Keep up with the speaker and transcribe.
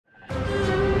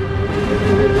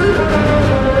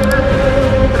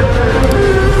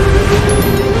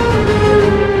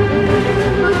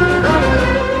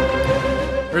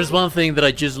one thing that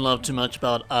I just love too much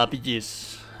about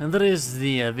RPGs, and that is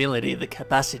the ability, the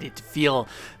capacity to feel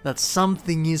that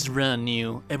something is brand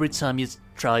new every time you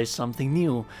try something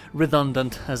new,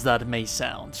 redundant as that may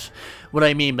sound. What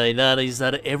I mean by that is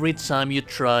that every time you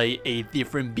try a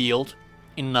different build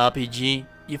in an RPG,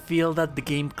 you feel that the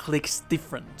game clicks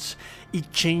different.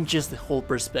 It changes the whole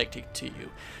perspective to you.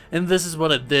 And this is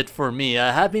what it did for me.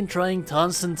 I have been trying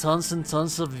tons and tons and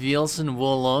tons of builds in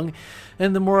Wolong,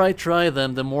 and the more I try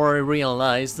them, the more I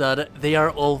realize that they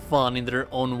are all fun in their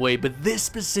own way. But this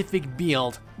specific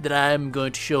build that I am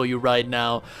going to show you right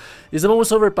now is the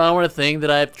most overpowered thing that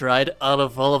I've tried out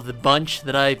of all of the bunch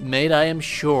that I've made. I am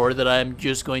sure that I'm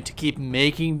just going to keep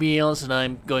making builds and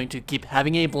I'm going to keep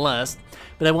having a blast.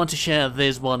 But I want to share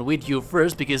this one with you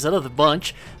first, because out of the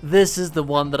bunch, this is the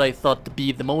one that I thought to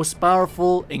be the most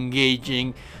powerful,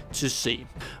 engaging to see.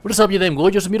 What is up, you damn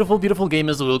gorgeous, beautiful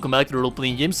gamers? Welcome back to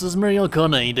RPJames. This is Mario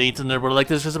Connor, a data nerd like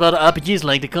this is about RPGs,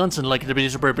 like the content, like it, really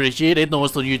super appreciate it. No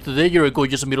one's told you today you're a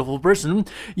gorgeous and beautiful person.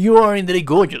 You are indeed a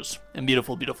gorgeous and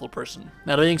beautiful person.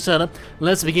 Now, that being said,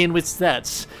 let's begin with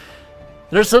stats.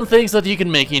 There are some things that you can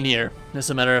make in here.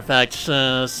 As a matter of fact,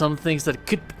 some things that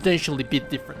could potentially be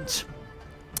different.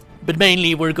 But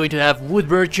mainly, we're going to have Wood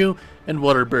Virtue and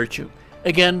Water Virtue.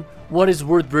 Again, what is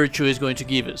Wood Virtue is going to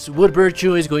give us? Wood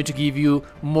Virtue is going to give you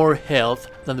more health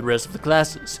than the rest of the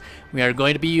classes. We are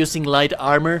going to be using light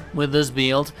armor with this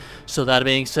build, so that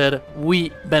being said,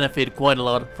 we benefit quite a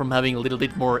lot from having a little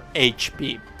bit more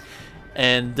HP.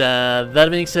 And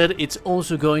that being said, it's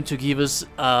also going to give us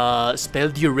spell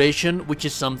duration, which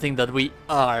is something that we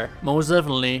are most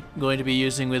definitely going to be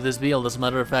using with this build. As a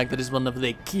matter of fact, that is one of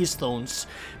the keystones,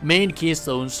 main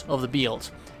keystones of the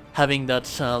build. Having that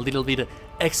little bit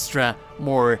extra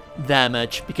more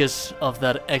damage because of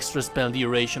that extra spell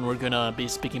duration. We're gonna be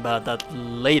speaking about that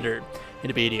later in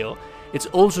the video. It's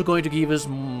also going to give us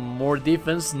more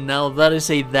defense. Now that is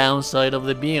a downside of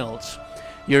the build.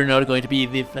 You're not going to be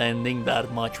defending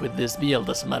that much with this build.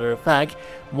 As a matter of fact,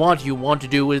 what you want to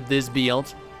do with this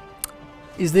build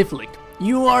is deflect.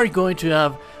 You are going to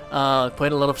have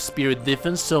quite a lot of spirit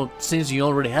defense, so since you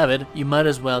already have it, you might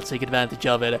as well take advantage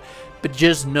of it. But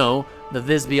just know that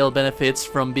this build benefits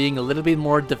from being a little bit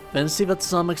more defensive at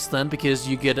some extent, because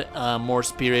you get more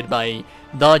spirit by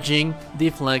dodging,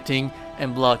 deflecting,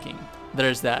 and blocking.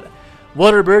 There's that.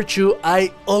 Water Virtue,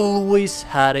 I always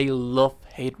had a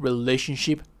love-hate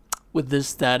relationship with this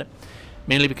stat,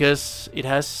 mainly because it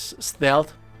has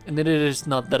stealth, and it is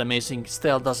not that amazing.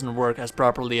 Stealth doesn't work as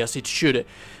properly as it should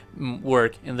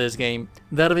work in this game.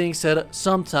 That being said,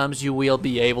 sometimes you will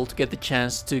be able to get the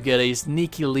chance to get a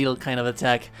sneaky little kind of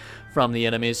attack from the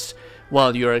enemies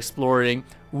while you're exploring.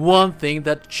 One thing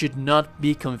that should not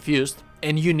be confused,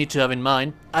 and you need to have in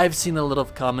mind, I've seen a lot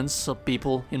of comments of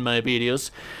people in my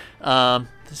videos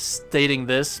stating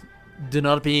this. Do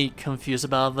not be confused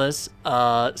about this.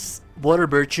 Water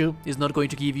Virtue is not going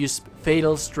to give you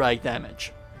fatal strike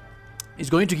damage. It's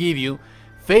going to give you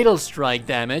fatal strike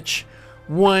damage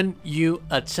when you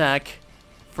attack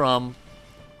from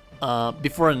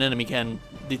before an enemy can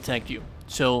detect you.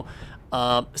 So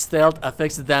stealth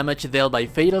affects the damage dealt by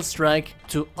fatal strike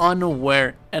to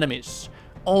unaware enemies,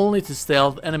 only to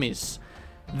stealth enemies.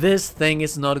 This thing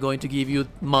is not going to give you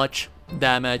much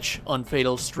damage on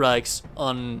fatal strikes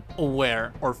on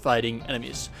aware or fighting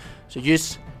enemies, so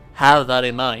just have that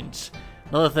in mind.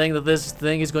 Another thing that this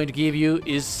thing is going to give you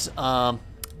is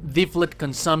deflect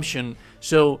consumption,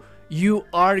 so you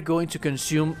are going to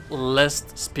consume less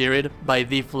spirit by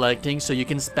deflecting, so you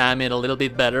can spam it a little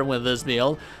bit better with this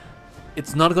build.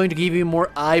 It's not going to give you more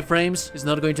iframes, it's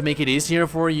not going to make it easier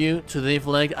for you to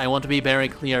deflect, I want to be very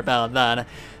clear about that,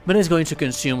 but it's going to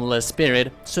consume less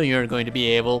spirit, so you're going to be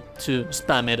able to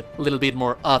spam it a little bit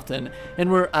more often, and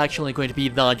we're actually going to be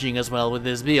dodging as well with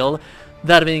this build.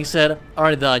 That being said,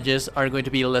 our dodges are going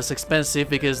to be less expensive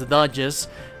because the dodges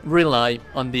rely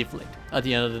on deflect at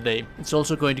the end of the day. It's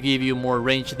also going to give you more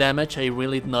range damage. I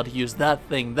really did not use that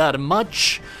thing that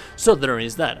much, so there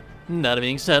is that. That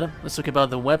being said, let's talk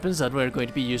about the weapons that we're going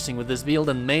to be using with this build,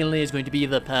 and mainly it's going to be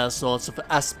the Past Swords of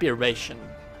Aspiration.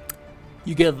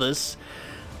 You get this,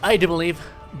 I do believe,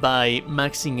 by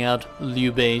maxing out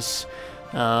Liu Bei's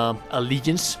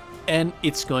Allegiance, and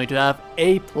it's going to have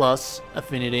A+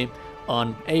 affinity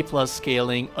on A+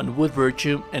 scaling on Wood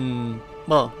Virtue, and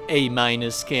well, A-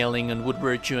 scaling on Wood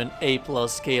Virtue and A+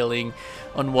 scaling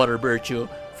on Water Virtue,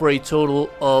 for a total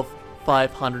of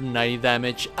 590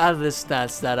 damage. At the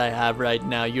stats that I have right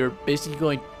now, you're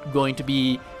basically going to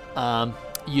be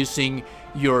using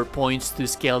your points to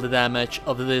scale the damage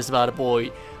of this bad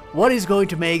boy. What is going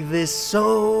to make this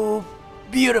so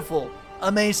beautiful,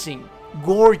 amazing,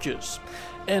 gorgeous,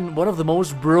 And one of the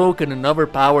most broken and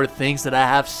overpowered things that I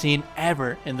have seen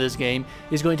ever in this game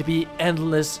is going to be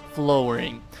endless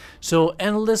flowering. So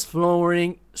endless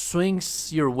flowering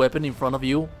swings your weapon in front of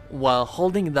you while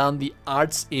holding down the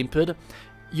art's input.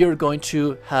 You're going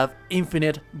to have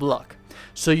infinite block.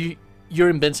 So you're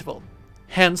invincible.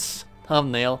 Hence,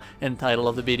 thumbnail and title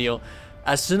of the video.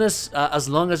 As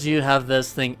long as you have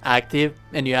this thing active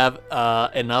and you have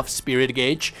enough spirit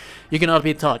gauge, you cannot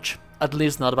be touched. At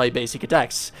least not by basic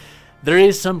attacks. There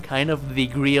is some kind of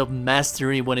degree of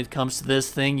mastery when it comes to this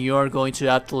thing. You are going to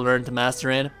have to learn to master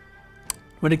it.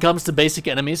 When it comes to basic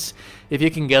enemies, if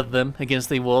you can get them against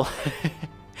the wall,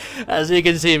 as you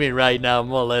can see me right now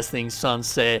molesting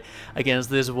Sunset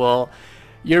against this wall,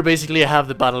 you basically have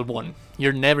the battle won.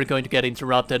 You're never going to get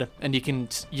interrupted, and you can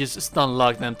just stun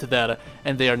lock them to that,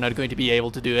 and they are not going to be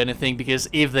able to do anything, because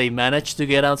if they manage to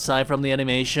get outside from the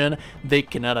animation, they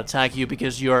cannot attack you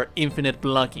because you are infinite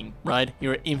blocking, right?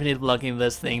 You're infinite blocking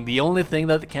this thing. The only thing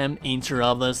that can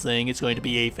interrupt this thing is going to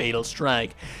be a fatal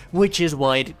strike, which is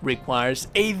why it requires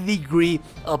a degree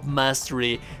of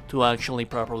mastery to actually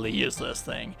properly use this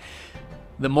thing.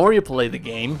 The more you play the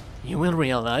game, you will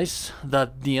realize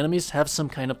that the enemies have some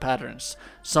kind of patterns.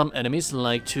 Some enemies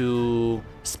like to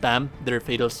spam their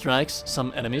fatal strikes,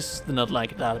 some enemies do not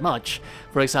like it that much.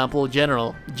 For example,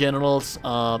 generals,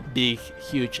 big,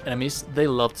 huge enemies, they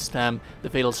love to spam the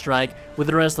fatal strike. With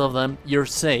the rest of them, you're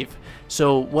safe.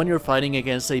 So when you're fighting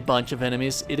against a bunch of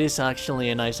enemies, it is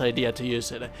actually a nice idea to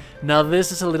use it. Now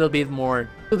this is a little bit more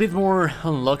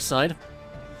on luck side.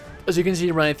 As you can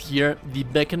see right here, the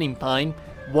beckoning pine,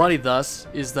 what it does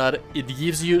is that it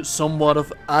gives you somewhat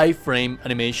of iframe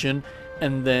animation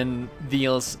and then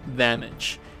deals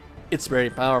damage. It's very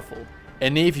powerful.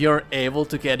 And if you're able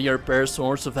to get your per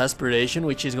source of aspiration,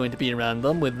 which is going to be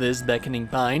random with this beckoning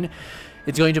pine,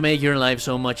 it's going to make your life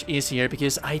so much easier,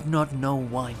 because I do not know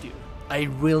why, dude. I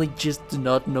really just do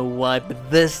not know why,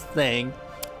 but this thing,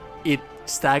 it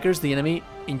staggers the enemy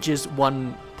in just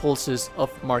one pulses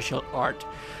of martial art.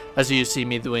 As you see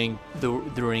me doing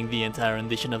during the entire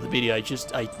rendition of the video, I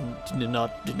do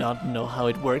not know how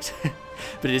it works,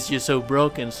 but it's just so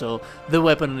broken. So the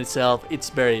weapon in itself, it's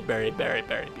very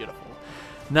beautiful.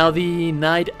 Now the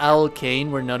Night Owl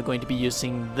Cane, we're not going to be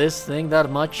using this thing that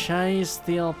much. I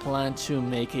still plan to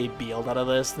make a build out of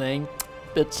this thing,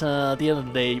 but at the end of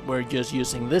the day, we're just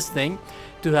using this thing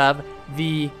to have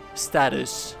the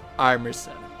status armor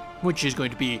set, which is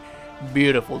going to be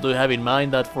beautiful. Do have in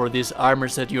mind that for this armor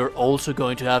set you're also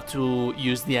going to have to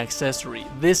use the accessory.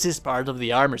 This is part of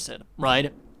the armor set,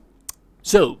 right?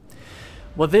 So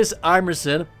what this armor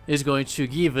set is going to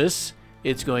give us,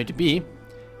 it's going to be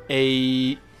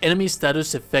a enemy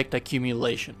status effect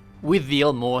accumulation. We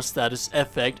deal more status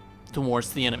effect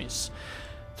towards the enemies.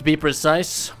 To be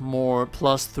precise, more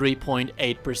plus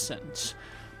 3.8%.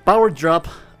 Power drop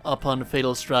upon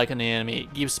fatal strike on an enemy.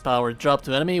 Gives power drop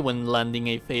to enemy when landing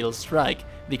a fatal strike.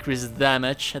 Decreases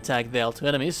damage attack dealt to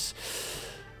enemies.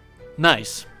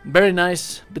 Nice. Very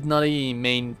nice, but not a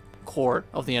main core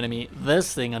of the enemy.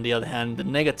 This thing, on the other hand, the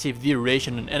negative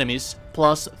duration on enemies,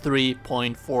 plus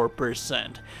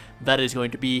 3.4%. That is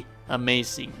going to be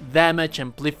amazing. Damage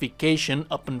amplification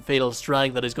upon fatal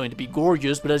strike, that is going to be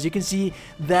gorgeous, but as you can see,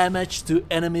 damage to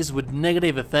enemies with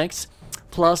negative effects,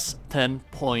 plus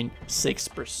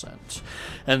 10.6%.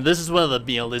 And this is where the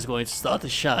build is going to start to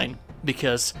shine,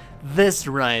 because this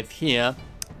right here,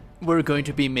 we're going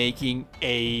to be making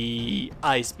a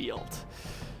ice build.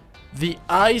 The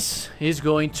ice is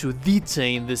going to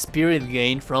detain the spirit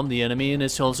gain from the enemy, and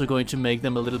it's also going to make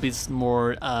them a little bit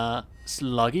more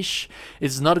sluggish.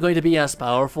 It's not going to be as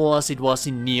powerful as it was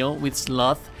in Neo with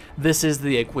Sloth. This is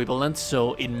the equivalent,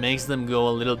 so it makes them go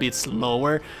a little bit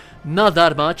slower. Not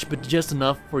that much, but just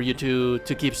enough for you to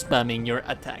keep spamming your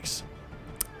attacks.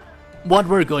 What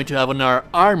we're going to have on our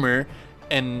armor,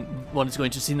 and what is going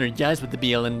to synergize with the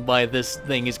build, and why this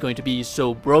thing is going to be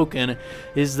so broken,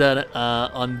 is that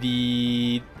on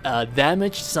the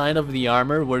damage side of the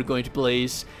armor, we're going to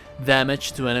place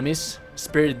damage to enemies,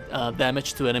 spirit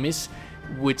damage to enemies,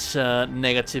 with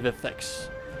negative effects.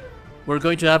 We're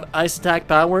going to have ice attack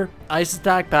power. Ice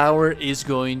attack power is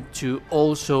going to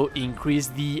also increase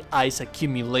the ice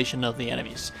accumulation of the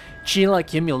enemies. Chill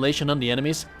accumulation on the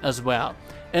enemies as well.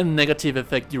 And negative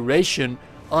effect duration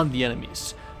on the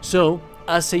enemies. So,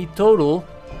 as a total,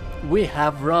 we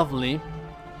have roughly...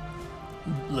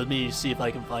 Let me see if I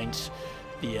can find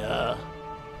the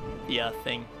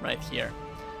thing right here.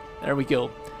 There we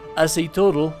go. As a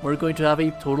total, we're going to have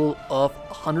a total of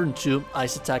 102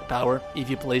 ice attack power if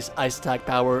you place ice attack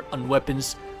power on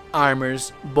weapons,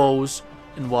 armors, bows,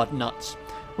 and whatnot.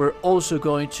 We're also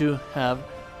going to have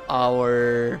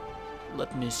our,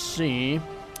 let me see,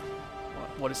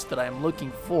 what is that I'm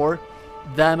looking for?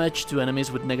 Damage to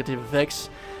enemies with negative effects.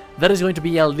 That is going to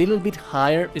be a little bit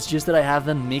higher. It's just that I have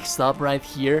them mixed up right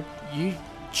here. You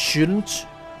shouldn't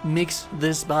mix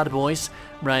these bad boys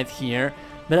right here,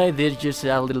 but I did just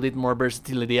have a little bit more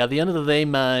versatility. At the end of the day,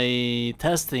 my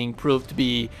testing proved to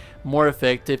be more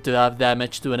effective to have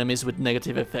damage to enemies with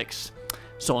negative effects,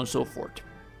 so on and so forth.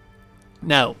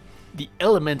 Now, the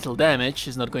elemental damage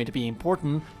is not going to be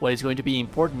important. What is going to be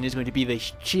important is going to be the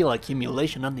shield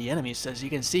accumulation on the enemies. As you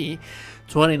can see,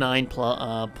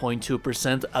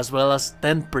 29.2% as well as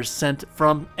 10%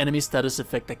 from enemy status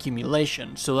effect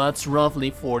accumulation. So that's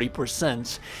roughly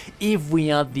 40%. If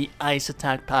we add the ice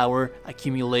attack power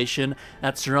accumulation,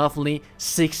 that's roughly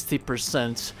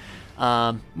 60%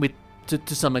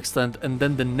 to some extent. And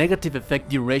then the negative effect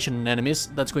duration in enemies,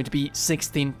 that's going to be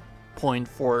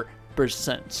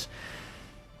 16.4%.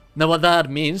 Now what that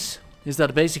means is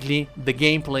that basically the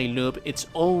gameplay loop, it's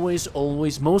always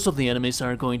most of the enemies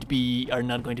are not going to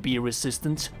be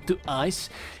resistant to ice.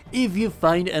 If you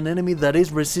find an enemy that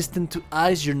is resistant to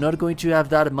ice, you're not going to have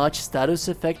that much status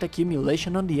effect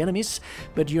accumulation on the enemies,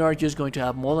 but you are just going to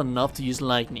have more than enough to use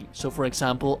lightning. So for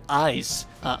example, water-based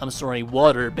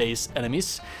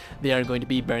enemies, they are going to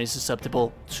be very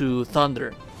susceptible to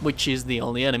thunder, which is the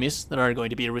only enemies that are going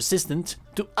to be resistant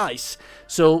to ice.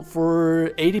 So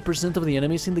for 80% of the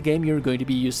enemies in the game, you're going to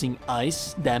be using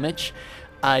ice damage,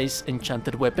 ice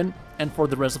enchanted weapon, and for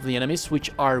the rest of the enemies, which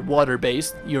are water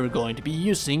based, you're going to be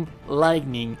using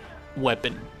lightning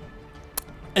weapon.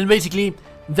 And basically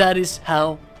that is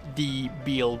how the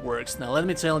build works. Now let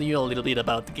me tell you a little bit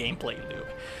about the gameplay loop.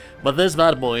 What this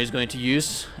bad boy is going to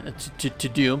use it's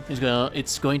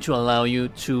going to allow you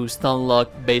to stun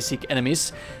lock basic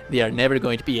enemies. They are never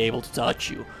going to be able to touch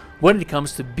you. When it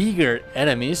comes to bigger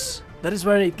enemies, that is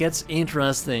where it gets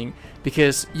interesting,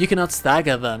 because you cannot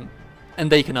stagger them,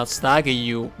 and they cannot stagger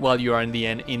you while you are in the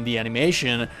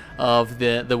animation of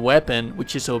the weapon,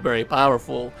 which is so very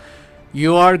powerful.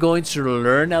 You are going to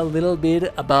learn a little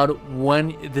bit about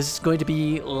when this is going to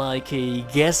be like a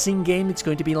guessing game. It's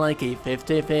going to be like a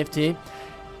 50-50.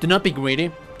 Do not be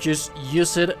greedy, just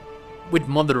use it with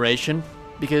moderation,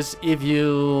 because if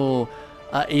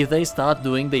they start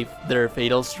doing their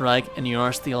fatal strike and you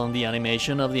are still in the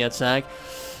animation of the attack,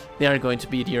 they are going to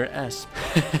beat your ass.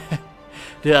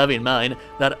 To have in mind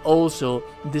that also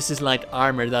this is light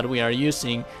armor that we are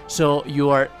using, so you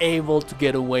are able to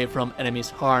get away from enemies'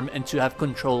 harm and to have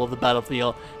control of the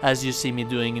battlefield, as you see me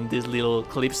doing in these little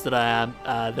clips that I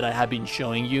have been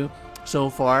showing you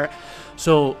so far.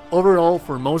 So overall,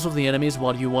 for most of the enemies,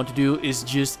 what you want to do is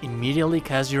just immediately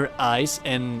cast your ice,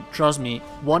 and trust me,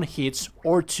 1 hit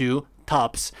or 2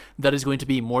 tops, that is going to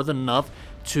be more than enough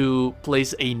to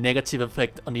place a negative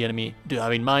effect on the enemy. Do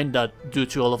have in mind that due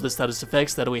to all of the status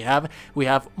effects that we have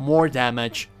more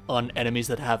damage on enemies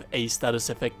that have a status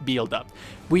effect build up.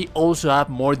 We also have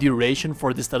more duration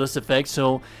for the status effect,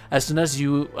 so as soon as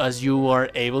you are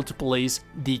able to place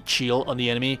the chill on the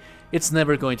enemy, it's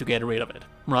never going to get rid of it,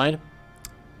 right?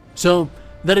 So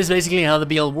that is basically how the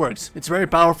build works. It's very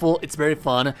powerful, it's very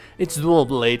fun, it's dual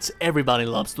blades, everybody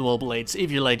loves dual blades.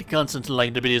 If you like the content and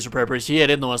like the videos, super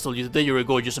appreciate it. No one's told you today you're a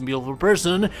gorgeous and beautiful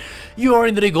person. You are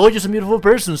indeed a gorgeous and beautiful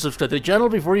person. Subscribe to the channel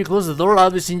before you close the door.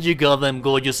 I'll be seeing you goddamn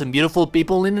gorgeous and beautiful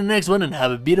people in the next one, and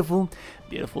have a beautiful,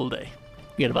 beautiful day.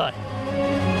 Goodbye.